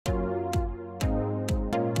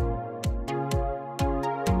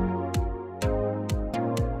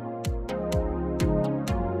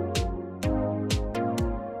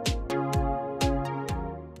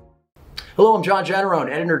Hello, I'm John Janarone,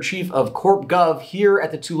 Editor-in-Chief of Corp Gov here at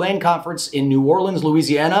the Tulane Conference in New Orleans,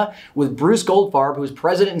 Louisiana, with Bruce Goldfarb, who is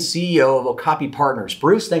President and CEO of Okapi Partners.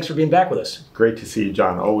 Bruce, thanks for being back with us. Great to see you,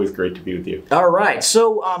 John. Always great to be with you. All right,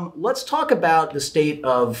 so let's talk about the state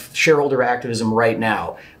of shareholder activism right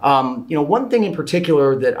now. One thing in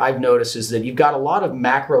particular that I've noticed is that you've got a lot of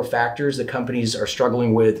macro factors that companies are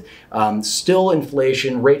struggling with. Still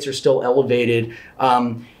inflation, rates are still elevated.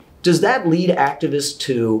 Does that lead activists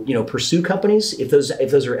to, pursue companies if those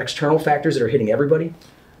are external factors that are hitting everybody?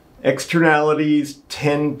 Externalities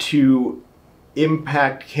tend to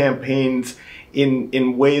impact campaigns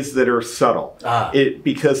in ways that are subtle.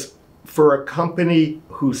 Because for a company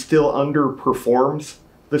who still underperforms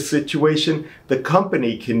the situation, the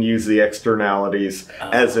company can use the externalities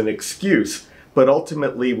as an excuse. But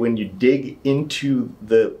ultimately, when you dig into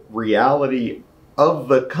the reality of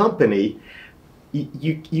the company,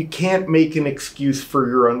 you can't make an excuse for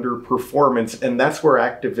your underperformance, and that's where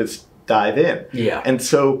activists dive in. Yeah. And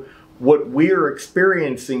so what we're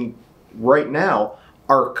experiencing right now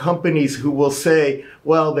are companies who will say,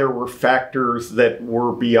 well, there were factors that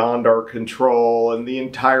were beyond our control and the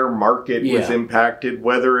entire market was impacted,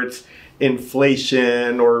 whether it's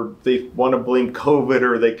inflation or they want to blame COVID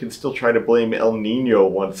or they can still try to blame El Nino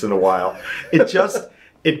once in a while.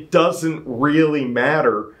 It doesn't really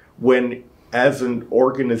matter when, as an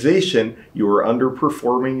organization, you are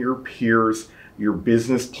underperforming your peers, your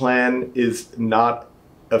business plan is not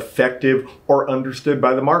effective or understood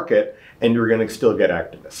by the market, and you're going to still get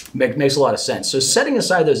activists. Makes a lot of sense. So setting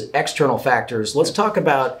aside those external factors, let's talk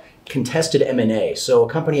about contested M&A. So a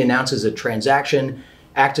company announces a transaction,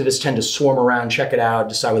 activists tend to swarm around, check it out,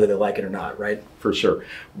 decide whether they like it or not, right? For sure.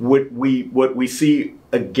 What we see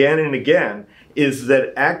again and again is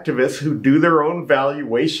that activists who do their own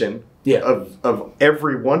valuation of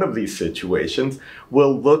every one of these situations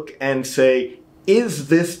will look and say, is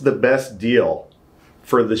this the best deal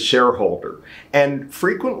for the shareholder? And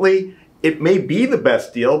frequently it may be the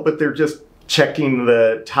best deal, but they're just checking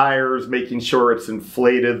the tires, making sure it's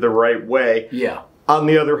inflated the right way. Yeah. On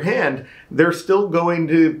the other hand, they're still going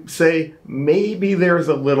to say, maybe there's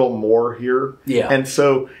a little more here. Yeah. And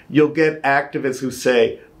so you'll get activists who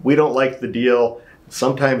say, we don't like the deal.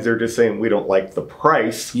 Sometimes they're just saying we don't like the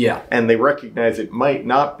price. Yeah. And they recognize it might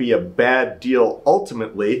not be a bad deal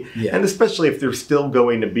ultimately. Yeah. And especially if there's still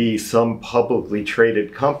going to be some publicly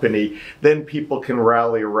traded company, then people can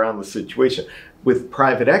rally around the situation. With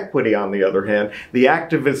private equity, on the other hand, the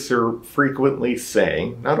activists are frequently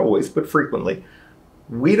saying, not always, but frequently,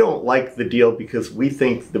 we don't like the deal because we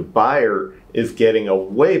think the buyer is getting a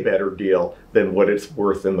way better deal than what it's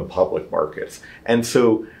worth in the public markets. And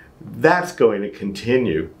so that's going to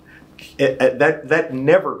continue. That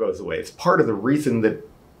never goes away. It's part of the reason that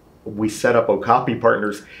we set up Okapi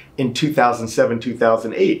Partners in 2007,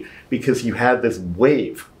 2008, because you had this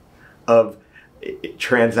wave of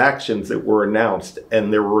transactions that were announced,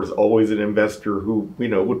 and there was always an investor who,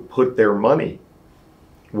 would put their money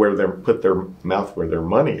put their mouth where their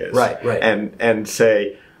money is. Right. And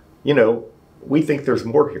say, we think there's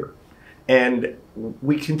more here. And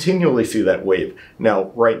we continually see that wave.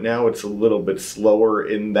 Now, right now, it's a little bit slower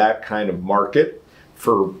in that kind of market.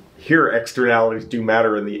 For here, externalities do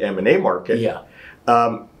matter in the M&A market. Yeah.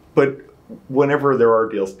 But whenever there are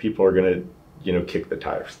deals, people are going to, kick the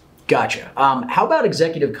tires. Gotcha. How about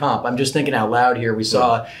executive comp? I'm just thinking out loud here. We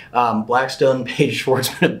saw Blackstone paid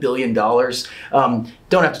Schwartzman $1 billion.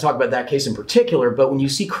 Don't have to talk about that case in particular, but when you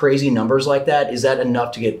see crazy numbers like that, is that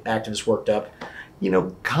enough to get activists worked up?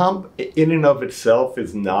 Comp in and of itself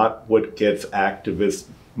is not what gets activists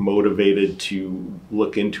motivated to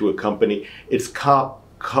look into a company. It's comp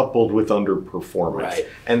coupled with underperformance. Right.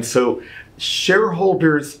 And so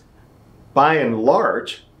shareholders, by and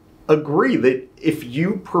large, agree that if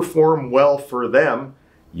you perform well for them,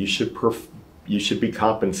 you should be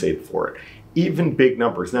compensated for it. Even big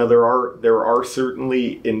numbers. Now there are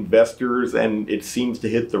certainly investors, and it seems to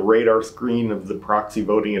hit the radar screen of the proxy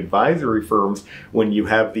voting advisory firms when you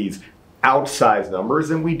have these outsized numbers,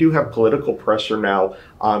 and we do have political pressure now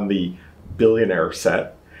on the billionaire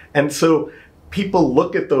set. And so people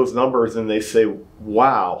look at those numbers and they say,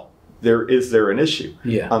 wow, is there an issue?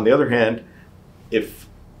 Yeah. On the other hand, if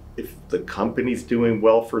the company's doing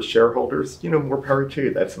well for shareholders, more power to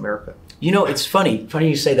you. That's America. It's funny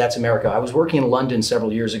you say that's America. I was working in London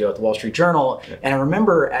several years ago at the Wall Street Journal, and I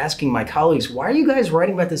remember asking my colleagues, why are you guys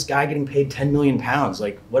writing about this guy getting paid 10 million pounds?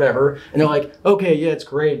 Like, whatever. And they're like, okay, yeah, it's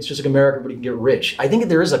great. It's just like America, but you can get rich. I think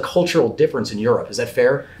there is a cultural difference in Europe. Is that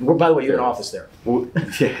fair? By the way, you have an office there. Well,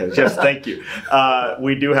 yeah, yes, thank you.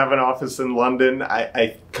 We do have an office in London.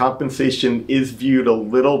 I compensation is viewed a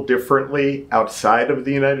little differently outside of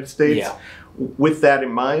the United States. Yeah. With that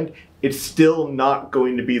in mind, it's still not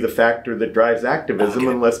going to be the factor that drives activism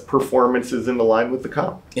unless performance is in line with the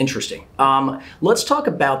comp. Interesting. Let's talk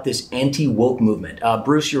about this anti-woke movement.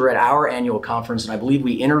 Bruce, you were at our annual conference, and I believe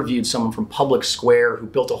we interviewed someone from Public Square who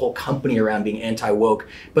built a whole company around being anti-woke.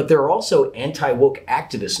 But there are also anti-woke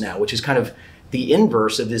activists now, which is kind of the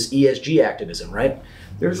inverse of this ESG activism, right?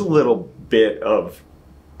 There's a little bit of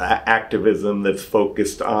activism that's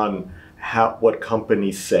focused on what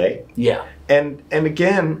companies say. Yeah. And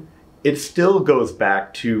again, it still goes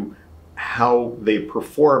back to how they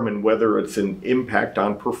perform and whether it's an impact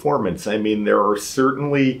on performance. I mean, there are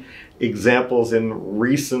certainly examples in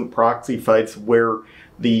recent proxy fights where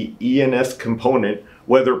the E&S component,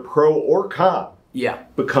 whether pro or con,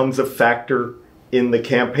 becomes a factor in the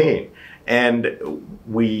campaign. And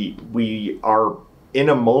we are in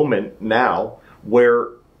a moment now where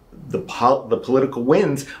the political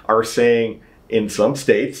winds are saying in some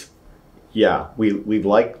states, yeah, we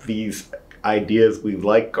like these ideas. We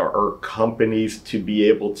like our companies to be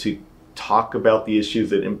able to talk about the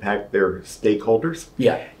issues that impact their stakeholders.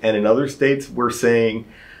 Yeah. And in other states, we're saying,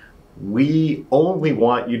 we only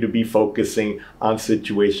want you to be focusing on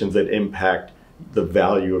situations that impact the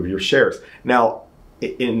value of your shares. Now,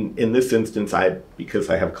 in this instance, because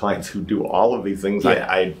I have clients who do all of these things,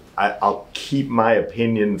 I'll keep my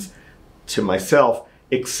opinions to myself,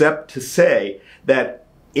 except to say that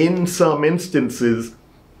in some instances,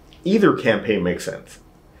 either campaign makes sense.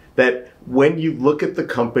 That when you look at the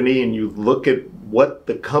company and you look at what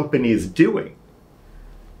the company is doing,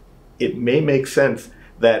 it may make sense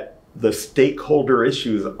that the stakeholder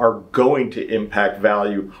issues are going to impact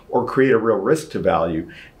value or create a real risk to value.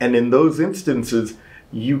 And in those instances,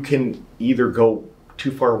 you can either go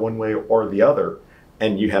too far one way or the other,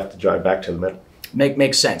 and you have to drive back to the middle.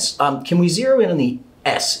 Makes sense. Can we zero in on the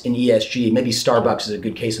S in ESG? Maybe Starbucks is a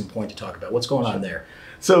good case in point to talk about. What's going on there?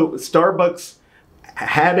 So Starbucks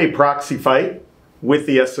had a proxy fight with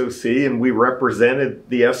the SOC, and we represented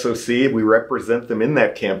the SOC. We represent them in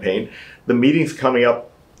that campaign. The meeting's coming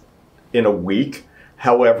up in a week.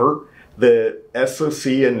 However, the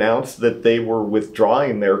SOC announced that they were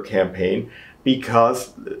withdrawing their campaign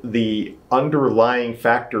because the underlying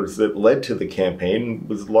factors that led to the campaign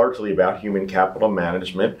was largely about human capital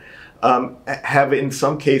management, have in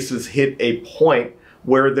some cases hit a point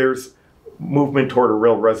where there's movement toward a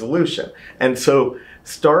real resolution. And so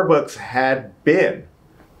Starbucks had been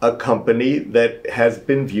a company that has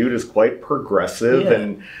been viewed as quite progressive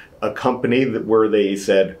and a company where they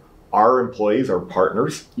said, our employees are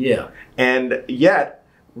partners. Yeah. And yet,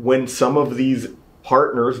 when some of these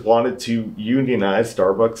partners wanted to unionize,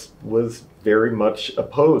 Starbucks was very much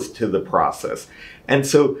opposed to the process. And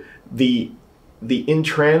so the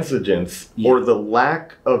intransigence or the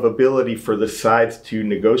lack of ability for the sides to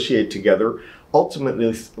negotiate together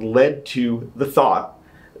ultimately led to the thought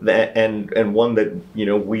that, and one that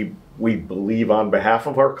we believe on behalf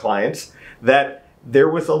of our clients, that there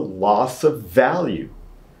was a loss of value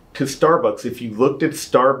to Starbucks. If you looked at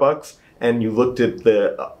Starbucks and you looked at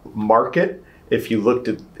the market, if you looked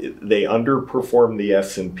at, they underperformed the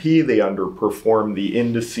S&P, they underperformed the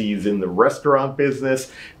indices in the restaurant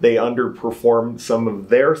business, they underperformed some of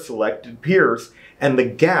their selected peers, and the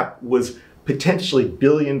gap was potentially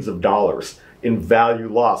billions of dollars in value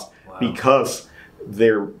lost because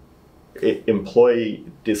their employee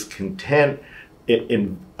discontent,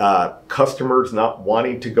 in customers not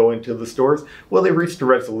wanting to go into the stores. Well, they reached a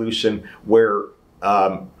resolution where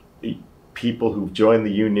people who've joined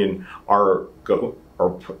the union are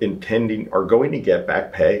going to get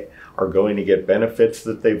back pay, are going to get benefits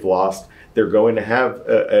that they've lost. They're going to have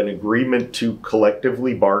an agreement to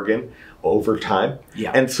collectively bargain over time.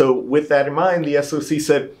 Yeah. And so with that in mind, the SOC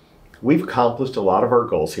said, we've accomplished a lot of our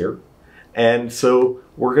goals here. And so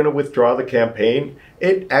we're going to withdraw the campaign.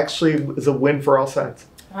 It actually is a win for all sides.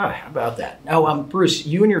 How about that? Now, Bruce,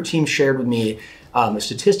 you and your team shared with me a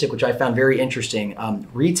statistic which I found very interesting.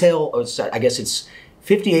 Retail, I guess it's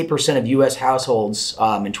 58% of U.S. households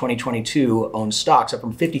in 2022 own stocks, up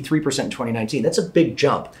from 53% in 2019. That's a big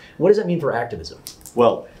jump. What does that mean for activism?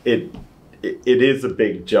 Well, it is a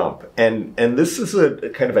big jump. And this is a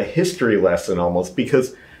kind of a history lesson almost,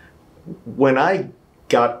 because when I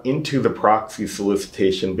got into the proxy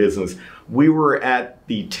solicitation business, we were at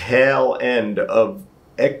the tail end of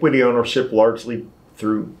equity ownership, largely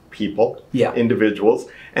through people, individuals.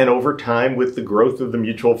 And over time, with the growth of the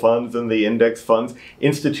mutual funds and the index funds,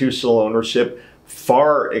 institutional ownership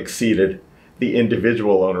far exceeded the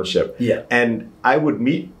individual ownership. Yeah. And I would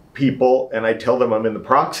meet people and I tell them I'm in the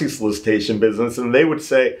proxy solicitation business, and they would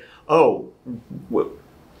say, oh,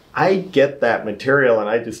 I get that material and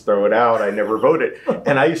I just throw it out. I never vote it.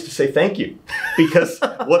 And I used to say thank you, because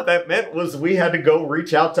what that meant was we had to go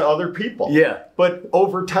reach out to other people. Yeah. But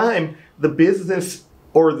over time, the business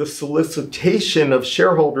or the solicitation of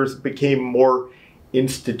shareholders became more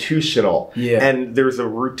institutional. Yeah. And there's a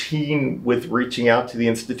routine with reaching out to the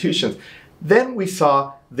institutions. Then we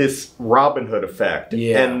saw this Robin Hood effect.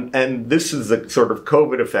 Yeah. And this is a sort of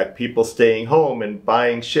COVID effect, people staying home and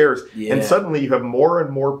buying shares. Yeah. And suddenly you have more and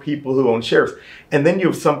more people who own shares. And then you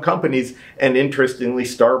have some companies, and interestingly,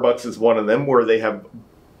 Starbucks is one of them, where they have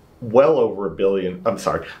well over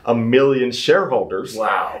a million shareholders.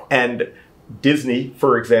 Wow. And Disney,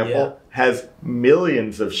 for example, has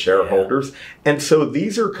millions of shareholders. And so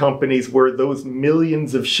these are companies where those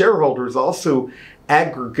millions of shareholders also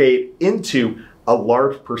aggregate into a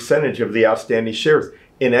large percentage of the outstanding shares,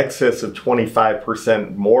 in excess of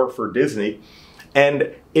 25% more for Disney.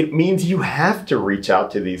 And it means you have to reach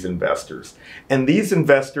out to these investors. And these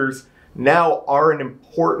investors now are an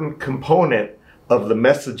important component of the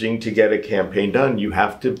messaging to get a campaign done. You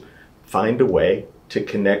have to find a way to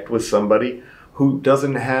connect with somebody who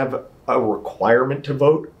doesn't have a requirement to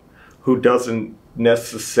vote, who doesn't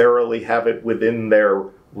necessarily have it within their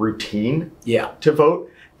routine to vote.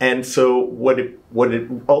 And so what it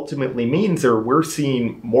ultimately means, or we're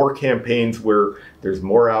seeing more campaigns where there's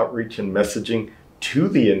more outreach and messaging to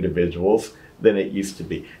the individuals than it used to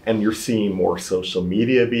be. And you're seeing more social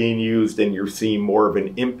media being used, and you're seeing more of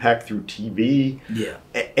an impact through TV. Yeah.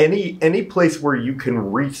 Any place where you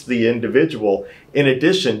can reach the individual, in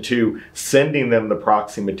addition to sending them the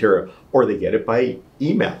proxy material, or they get it by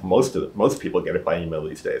email. Most people get it by email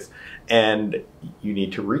these days. And you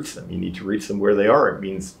need to reach them. You need to reach them where they are. It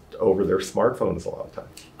means over their smartphones a lot of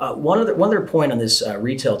times. One other point on this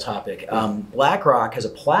retail topic, BlackRock has a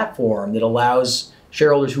platform that allows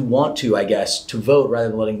shareholders who want to, I guess, to vote rather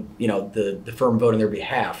than letting the firm vote on their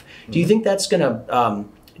behalf. Do you think that's gonna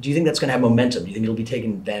have momentum? Do you think it'll be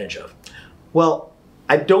taken advantage of? Well,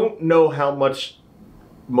 I don't know how much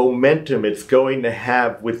momentum it's going to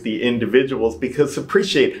have with the individuals, because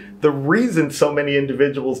appreciate the reason so many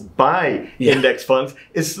individuals buy index funds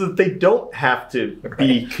is so that they don't have to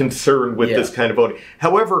be concerned with this kind of voting.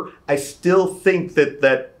 However, I still think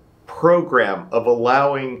that program of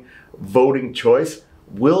allowing voting choice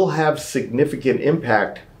will have significant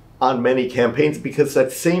impact on many campaigns, because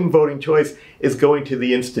that same voting choice is going to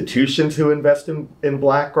the institutions who invest in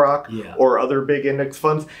BlackRock or other big index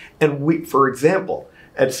funds. And for example,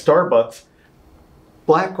 at Starbucks,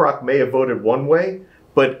 BlackRock may have voted one way,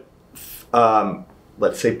 but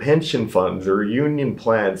let's say pension funds or union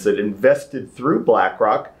plans that invested through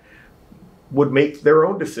BlackRock would make their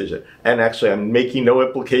own decision. And actually, I'm making no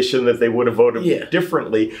implication that they would have voted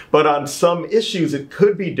differently, but on some issues it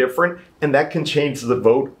could be different, and that can change the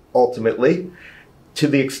vote ultimately. To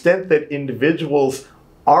the extent that individuals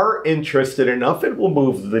are interested enough, it will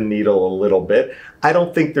move the needle a little bit. I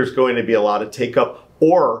don't think there's going to be a lot of take-up,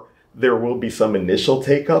 or there will be some initial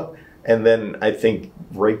take-up, and then I think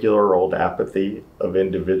regular old apathy of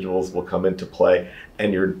individuals will come into play,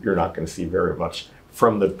 and you're not going to see very much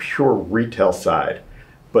from the pure retail side,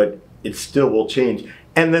 but it still will change.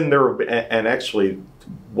 And then actually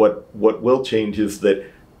what will change is that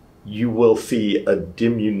you will see a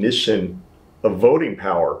diminution of voting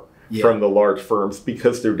power from the large firms,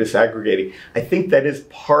 because they're disaggregating. I think that is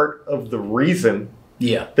part of the reason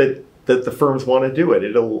that the firms want to do it.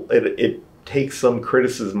 It takes some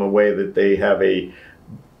criticism away that they have a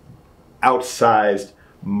outsized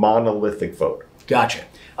monolithic vote. Gotcha.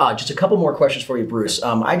 Just a couple more questions for you, Bruce.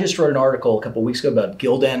 I just wrote an article a couple of weeks ago about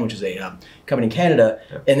Gildan, which is a company in Canada,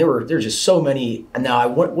 and there's just so many. Now I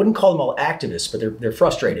wouldn't call them all activists, but they're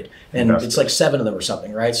frustrated, and it's like 7 of them or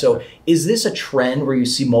something, right? So is this a trend where you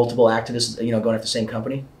see multiple activists, going after the same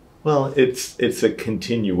company? Well, it's a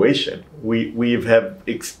continuation. We have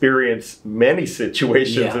experienced many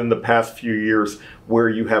situations in the past few years where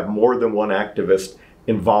you have more than one activist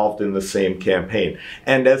involved in the same campaign.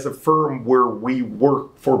 And as a firm where we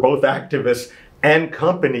work for both activists and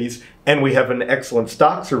companies, and we have an excellent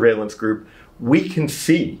stock surveillance group, we can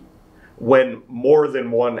see when more than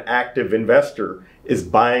one active investor is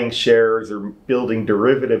buying shares or building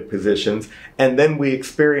derivative positions. And then we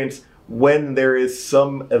experience when there is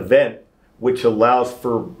some event which allows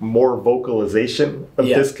for more vocalization of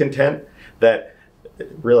discontent, that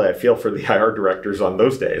really I feel for the IR directors on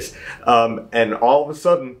those days. And all of a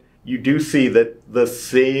sudden, you do see that the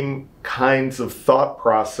same kinds of thought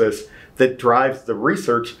process that drives the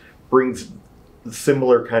research brings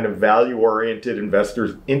similar kind of value-oriented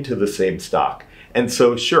investors into the same stock. And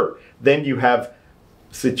so, sure, then you have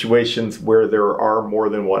situations where there are more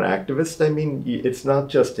than one activist. I mean, it's not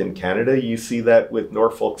just in Canada. You see that with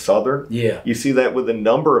Norfolk Southern. Yeah. You see that with a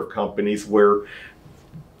number of companies where,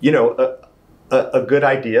 you know, a good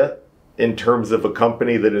idea in terms of a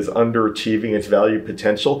company that is underachieving its value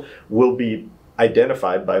potential will be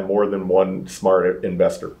identified by more than one smart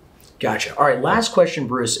investor. Gotcha. All right, last question,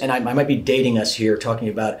 Bruce, and I might be dating us here, talking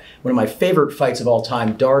about one of my favorite fights of all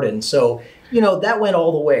time, Darden. So, you know, that went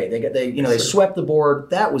all the way. They swept the board.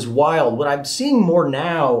 That was wild. What I'm seeing more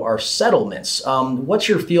now are settlements. What's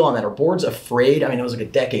your feel on that? Are boards afraid? I mean, it was like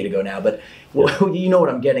a decade ago now, but you know what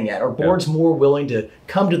I'm getting at. Are boards more willing to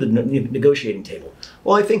come to the negotiating table?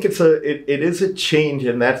 Well, I think it is a change,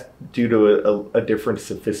 and that's due to a different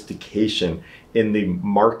sophistication in the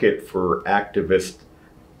market for activists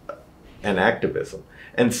and activism.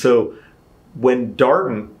 And so when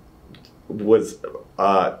Darden was,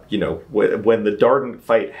 when the Darden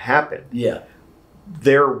fight happened,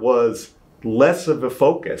 there was less of a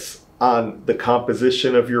focus on the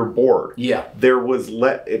composition of your board. There was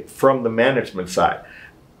from the management side.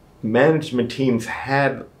 Management teams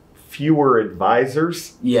had fewer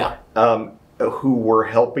advisors who were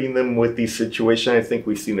helping them with these situations. I think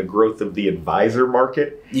we've seen a growth of the advisor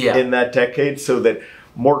market in that decade, so that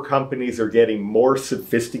more companies are getting more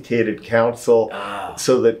sophisticated counsel,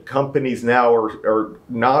 so that companies now are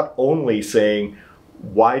not only saying,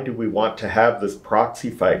 why do we want to have this proxy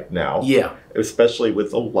fight now? Especially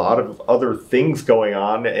with a lot of other things going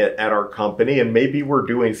on at our company, and maybe we're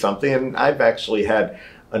doing something. And I've actually had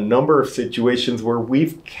a number of situations where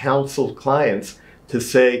we've counseled clients to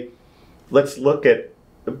say, let's look at,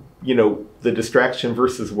 you know, the distraction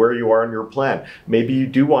versus where you are in your plan. Maybe you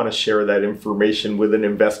do want to share that information with an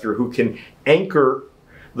investor who can anchor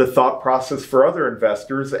the thought process for other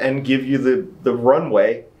investors and give you the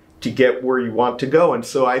runway to get where you want to go. And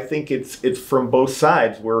so I think it's from both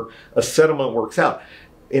sides where a settlement works out.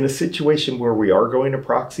 In a situation where we are going to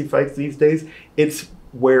proxy fights these days, it's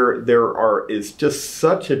where there is just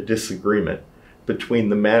such a disagreement between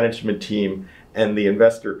the management team and the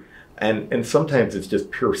investor. And sometimes it's just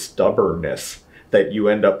pure stubbornness that you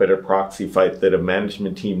end up at a proxy fight that a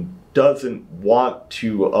management team doesn't want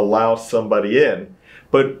to allow somebody in.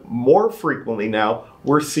 But more frequently now,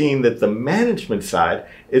 we're seeing that the management side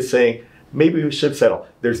is saying, maybe we should settle.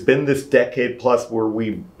 There's been this decade plus where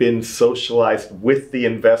we've been socialized with the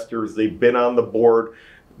investors. They've been on the board.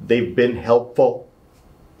 They've been helpful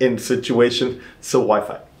in situations. So why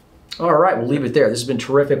fight? All right, we'll leave it there. This has been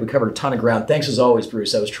terrific. We covered a ton of ground. Thanks as always,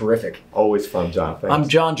 Bruce. That was terrific. Always fun, John. Thanks. I'm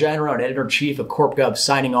John Janarone, Editor-in-Chief of Corp Gov,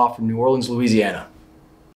 signing off from New Orleans, Louisiana.